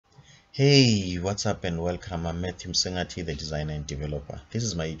Hey, what's up and welcome. I'm Matthew Msengati, the designer and developer. This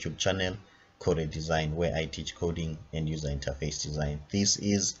is my YouTube channel, Coded Design, where I teach coding and user interface design. This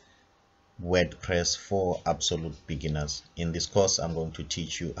is WordPress for absolute beginners. In this course, I'm going to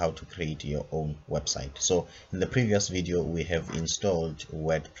teach you how to create your own website. So in the previous video, we have installed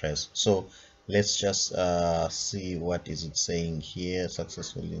WordPress. So let's just see what is it saying here.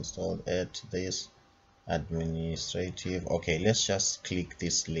 Successfully installed at this administrative. Okay, let's just click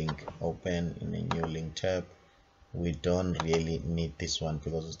this link, open in a new link tab. We don't really need this one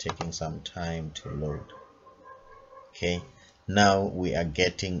because it's taking some time to load. Okay, now we are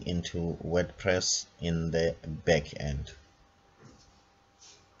getting into WordPress in the back end.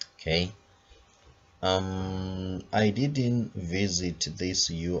 Okay, I didn't visit this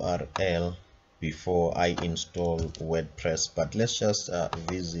URL before I install WordPress, but let's just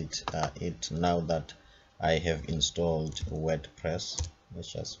visit it now that I have installed WordPress.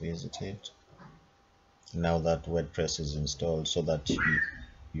 Let's just visit it now that WordPress is installed so that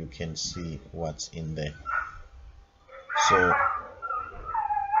you can see what's in there. So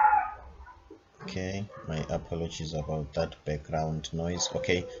okay, my apologies about that background noise.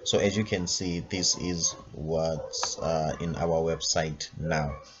 Okay, so as you can see, this is what's in our website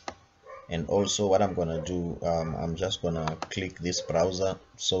now. And also what I'm gonna do, I'm just gonna click this browser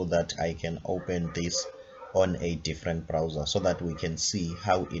so that I can open this on a different browser so that we can see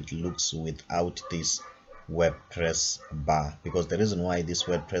how it looks without this WordPress bar. Because the reason why this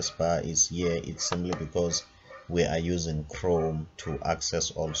WordPress bar is here, it's simply because we are using Chrome to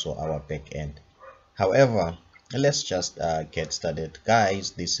access also our backend. However, let's just get started,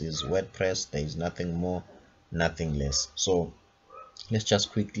 guys. This is WordPress. There is nothing more, nothing less. So let's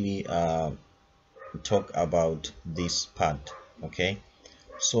just quickly talk about this part. Okay,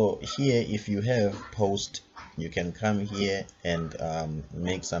 so here if you have post, you can come here and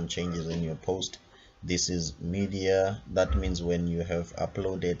make some changes in your post. This is media. That means when you have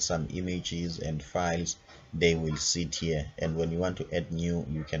uploaded some images and files, they will sit here, and when you want to add new,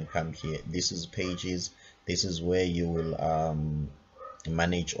 you can come here. This is pages. This is where you will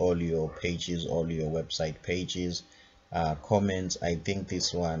manage all your pages, all your website pages. Comments, I think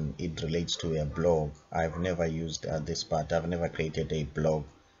this one, it relates to a blog. I've never used this part. I've never created a blog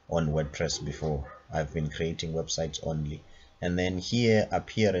on WordPress before. I've been creating websites only. And then here,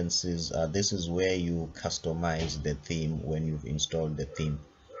 appearances, this is where you customize the theme when you've installed the theme.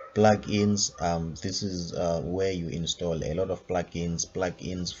 Plugins, this is where you install a lot of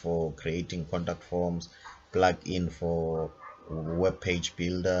plugins for creating contact forms, plugin for web page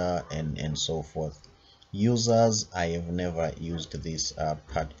builder, and so forth. Users, I have never used this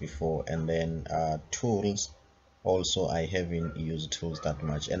part before. And then tools, also I haven't used tools that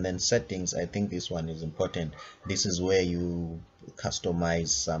much. And then settings, I think this one is important. This is where you customize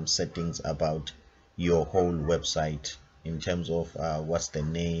some settings about your whole website in terms of what's the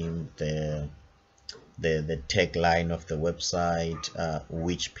name, the tagline of the website,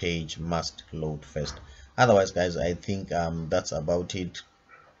 which page must load first. Otherwise, guys, I think that's about it.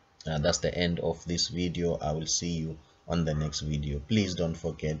 That's the end of this video. I will see you on the next video. Please don't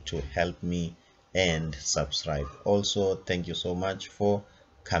forget to help me and subscribe. Also, thank you so much for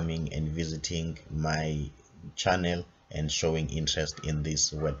coming and visiting my channel and showing interest in this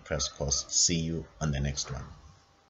WordPress course. See you on the next one.